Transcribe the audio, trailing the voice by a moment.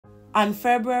On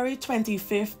February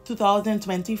 25,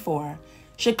 2024,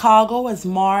 Chicago was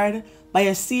marred by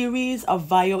a series of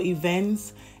violent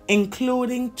events,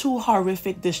 including 2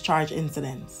 horrific discharge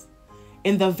incidents.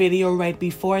 In the video right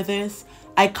before this,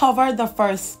 I covered the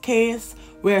first case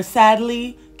where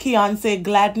sadly, Keonce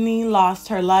Gladney lost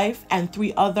her life and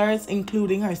 3 others,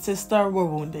 including her sister, were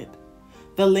wounded.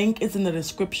 The link is in the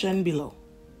description below.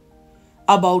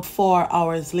 About 4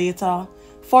 hours later,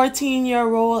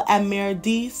 14-year-old Amere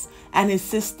Deese and his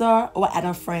sister were at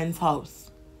a friend's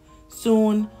house.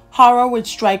 Soon, horror would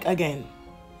strike again.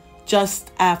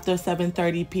 Just after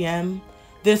 7:30 p.m.,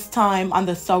 this time on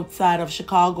the south side of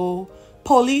Chicago,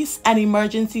 police and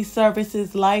emergency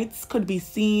services lights could be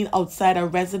seen outside a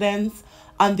residence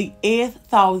on the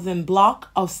 8,000 block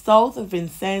of South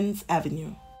Vincennes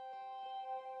Avenue.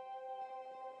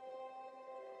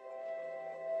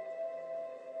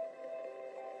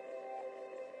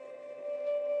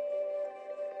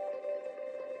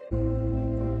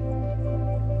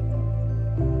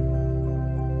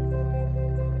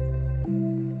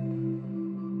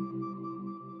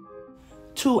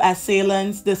 Two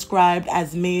assailants, described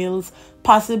as males,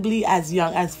 possibly as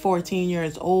young as 14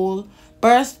 years old,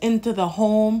 burst into the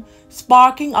home,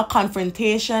 sparking a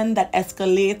confrontation that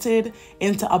escalated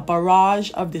into a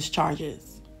barrage of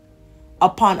discharges.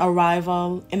 Upon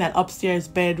arrival in an upstairs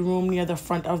bedroom near the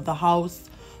front of the house,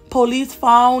 police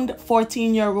found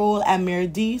 14-year-old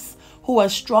Amere Deese, who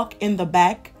was struck in the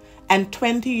back, and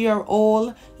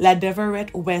 20-year-old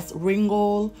Ladeverett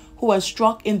Ringgold, who was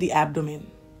struck in the abdomen.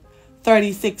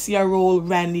 36-year-old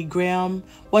Randy Graham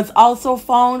was also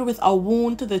found with a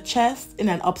wound to the chest in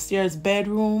an upstairs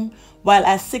bedroom, while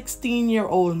a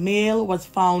 16-year-old male was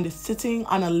found sitting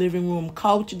on a living room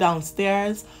couch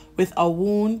downstairs with a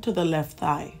wound to the left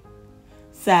thigh.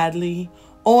 Sadly,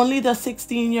 only the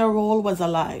 16-year-old was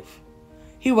alive.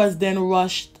 He was then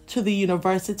rushed to the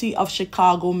University of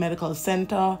Chicago Medical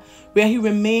Center, where he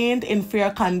remained in fair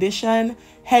condition,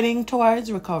 heading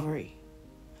towards recovery.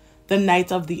 The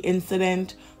night of the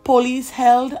incident, police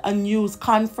held a news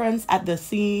conference at the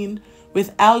scene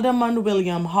with Alderman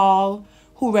William Hall,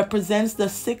 who represents the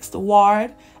 6th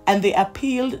Ward, and they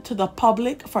appealed to the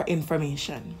public for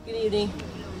information. Good evening.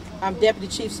 I'm Deputy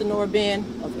Chief Sonora Ben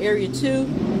of Area 2.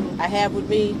 I have with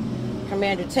me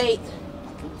Commander Tate,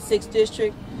 6th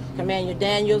District, Commander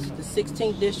Daniels, the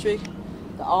 16th District,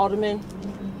 the Alderman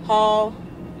Hall,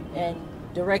 and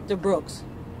Director Brooks.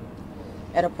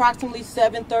 At approximately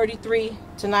 7:33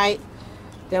 tonight,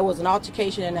 there was an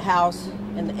altercation in the house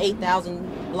in the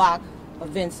 8,000 block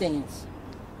of Vincennes.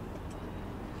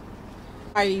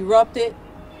 Fire erupted.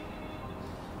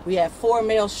 We had 4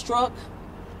 males struck.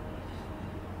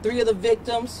 3 of the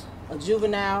victims, a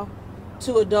juvenile,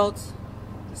 2 adults,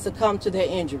 succumbed to their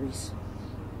injuries.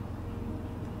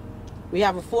 We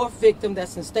have a 4th victim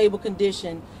that's in stable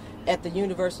condition at the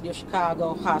University of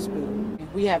Chicago Hospital.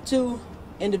 We have 2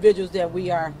 individuals that we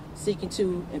are seeking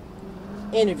to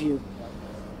interview.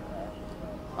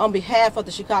 On behalf of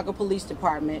the Chicago Police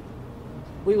Department,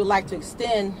 we would like to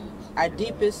extend our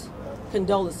deepest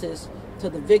condolences to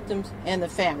the victims and the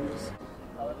families.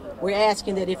 We're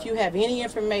asking that if you have any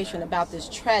information about this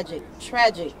tragic,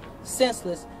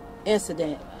 senseless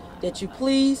incident, that you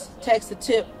please text the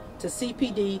tip to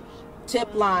CPD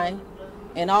tip line,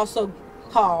 and also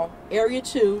call Area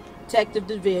 2 Detective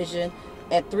Division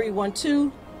at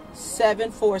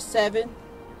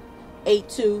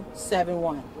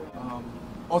 312-747-8271.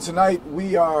 On tonight,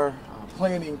 we are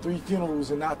planning 3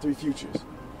 funerals and not 3 futures.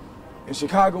 And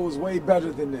Chicago is way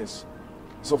better than this.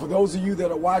 So for those of you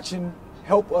that are watching,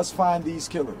 help us find these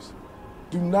killers.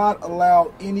 Do not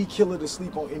allow any killer to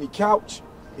sleep on any couch,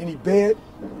 any bed.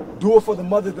 Do it for the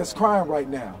mother that's crying right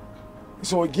now.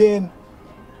 So again,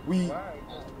 we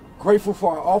grateful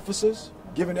for our officers,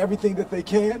 giving everything that they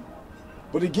can.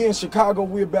 But again, Chicago,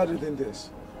 we're better than this.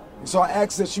 And so I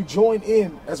ask that you join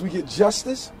in as we get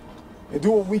justice and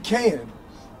do what we can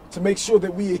to make sure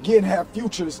that we again have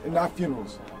futures and not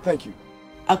funerals. Thank you.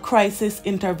 A crisis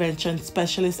intervention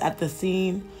specialist at the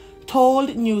scene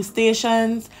told news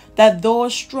stations that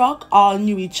those struck all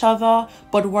knew each other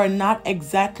but were not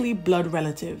exactly blood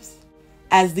relatives.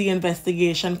 As the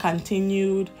investigation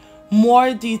continued,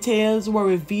 more details were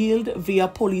revealed via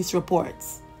police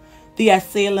reports. The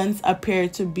assailants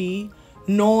appeared to be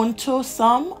known to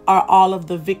some or all of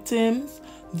the victims,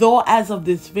 though as of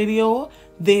this video,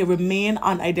 they remain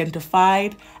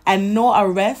unidentified and no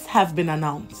arrests have been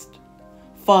announced.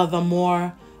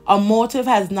 Furthermore, A motive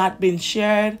has not been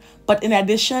shared, but in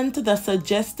addition to the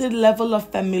suggested level of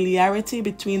familiarity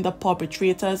between the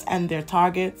perpetrators and their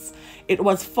targets, it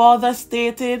was further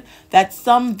stated that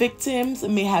some victims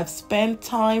may have spent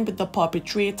time with the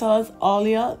perpetrators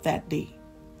earlier that day.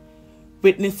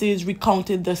 Witnesses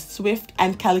recounted the swift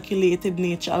and calculated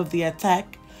nature of the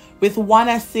attack, with one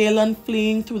assailant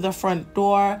fleeing through the front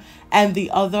door and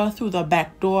the other through the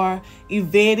back door,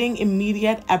 evading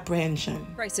immediate apprehension.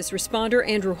 Crisis responder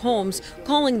Andrew Holmes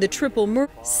calling the triple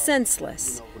murder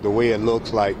senseless. The way it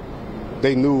looks like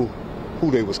they knew who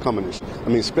they was coming to. I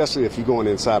mean, especially if you're going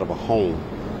inside of a home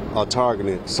or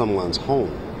targeting someone's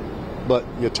home, but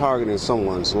you're targeting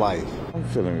someone's life. I'm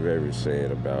feeling very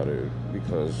sad about it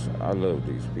because I love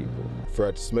these people.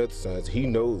 Fred Smith says he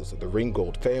knows the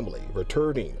Ringgold family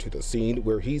returning to the scene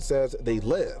where he says they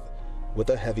live with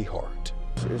a heavy heart.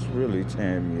 It's really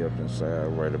tearing me up inside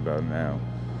right about now,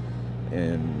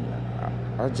 and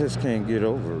I just can't get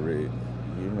over it.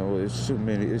 You know, it's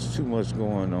too much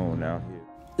going on out here.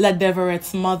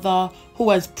 Ladeverett's mother, who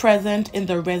was present in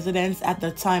the residence at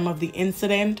the time of the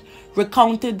incident,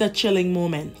 recounted the chilling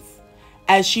moments.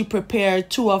 As she prepared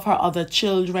two of her other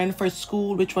children for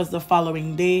school, which was the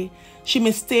following day, she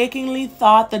mistakenly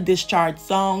thought the discharge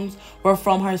songs were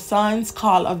from her son's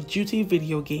Call of Duty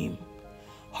video game.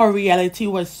 Her reality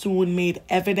was soon made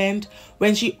evident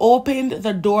when she opened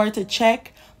the door to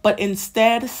check, but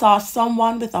instead saw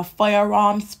someone with a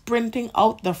firearm sprinting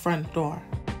out the front door.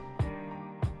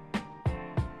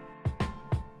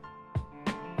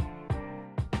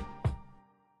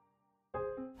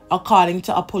 According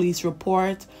to a police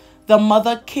report, the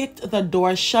mother kicked the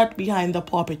door shut behind the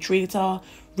perpetrator,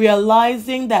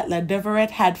 realizing that Ladeverett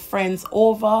had friends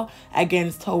over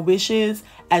against her wishes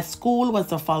as school was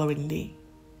the following day.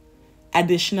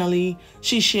 Additionally,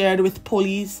 she shared with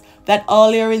police that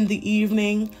earlier in the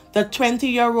evening, the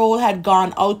 20-year-old had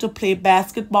gone out to play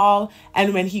basketball,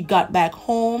 and when he got back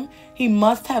home, he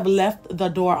must have left the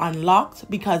door unlocked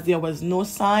because there was no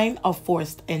sign of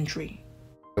forced entry.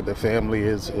 The family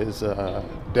is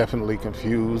definitely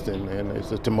confused, and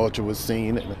it's a tumultuous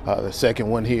scene. The second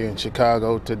one here in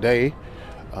Chicago today,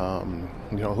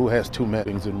 who has two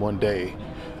weddings in one day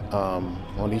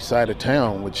on each side of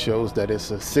town, which shows that it's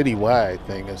a citywide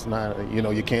thing. It's not,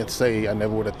 you can't say I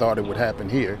never would have thought it would happen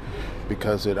here,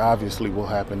 because it obviously will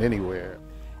happen anywhere.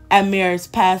 Amere's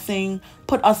passing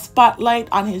put a spotlight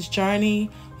on his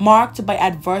journey, marked by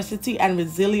adversity and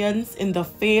resilience in the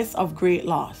face of great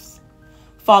loss.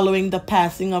 Following the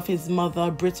passing of his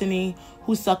mother, Brittany,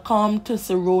 who succumbed to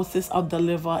cirrhosis of the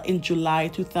liver in July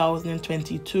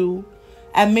 2022,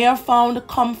 Amere found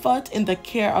comfort in the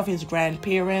care of his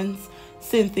grandparents,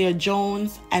 Cynthia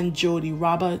Jones and Jody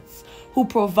Roberts, who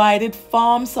provided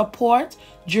firm support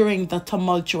during the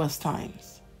tumultuous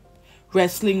times.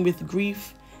 Wrestling with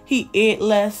grief, he ate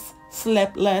less,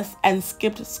 slept less, and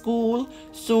skipped school,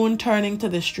 soon turning to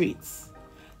the streets.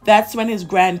 That's when his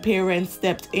grandparents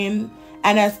stepped in,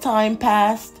 and as time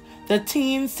passed, the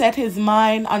teen set his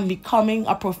mind on becoming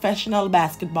a professional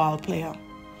basketball player.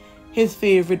 His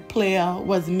favorite player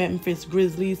was Memphis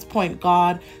Grizzlies point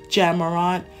guard Ja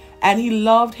Morant, and he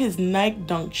loved his Nike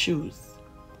Dunk shoes.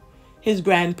 His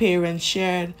grandparents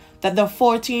shared that the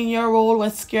 14-year-old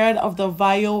was scared of the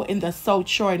Vaio in the South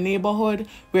Shore neighborhood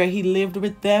where he lived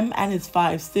with them and his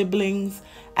 5 siblings,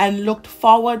 and looked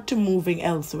forward to moving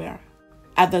elsewhere.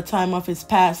 At the time of his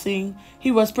passing,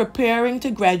 he was preparing to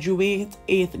graduate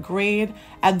 8th grade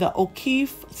at the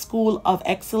O'Keefe School of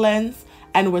Excellence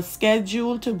and was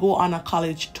scheduled to go on a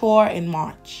college tour in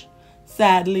March.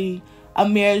 Sadly,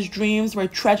 Amere's dreams were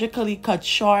tragically cut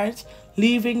short,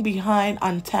 leaving behind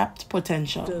untapped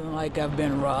potential. Feeling like I've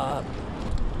been robbed.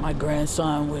 My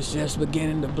grandson was just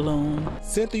beginning to bloom.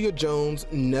 Cynthia Jones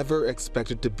never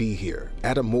expected to be here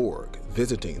at a morgue,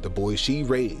 visiting the boy she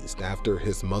raised after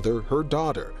his mother, her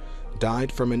daughter,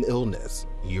 died from an illness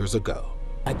years ago.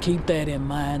 I keep that in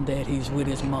mind that he's with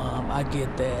his mom. I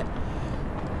get that.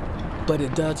 But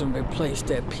it doesn't replace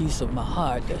that piece of my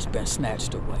heart that's been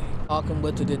snatched away. Talking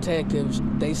with the detectives,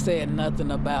 they said nothing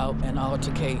about an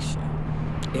altercation.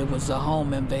 It was a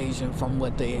home invasion from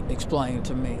what they explained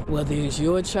to me. Whether it's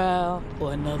your child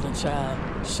or another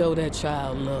child, show that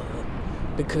child love,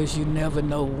 because you never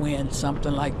know when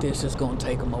something like this is going to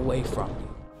take them away from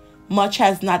you. Much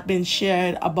has not been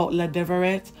shared about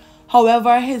Ladeverett.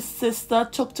 However, his sister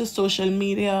took to social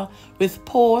media with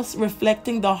posts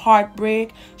reflecting the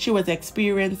heartbreak she was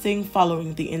experiencing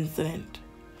following the incident.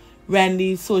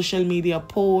 Randy's social media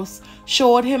posts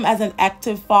showed him as an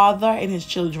active father in his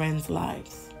children's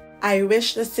lives. I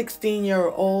wish the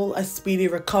 16-year-old a speedy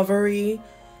recovery,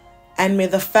 and may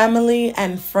the family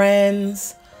and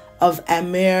friends of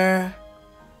Amere,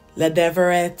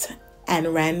 Ladeverett,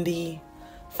 and Randy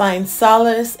find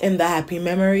solace in the happy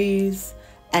memories,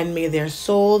 and may their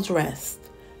souls rest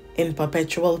in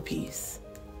perpetual peace.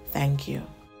 Thank you.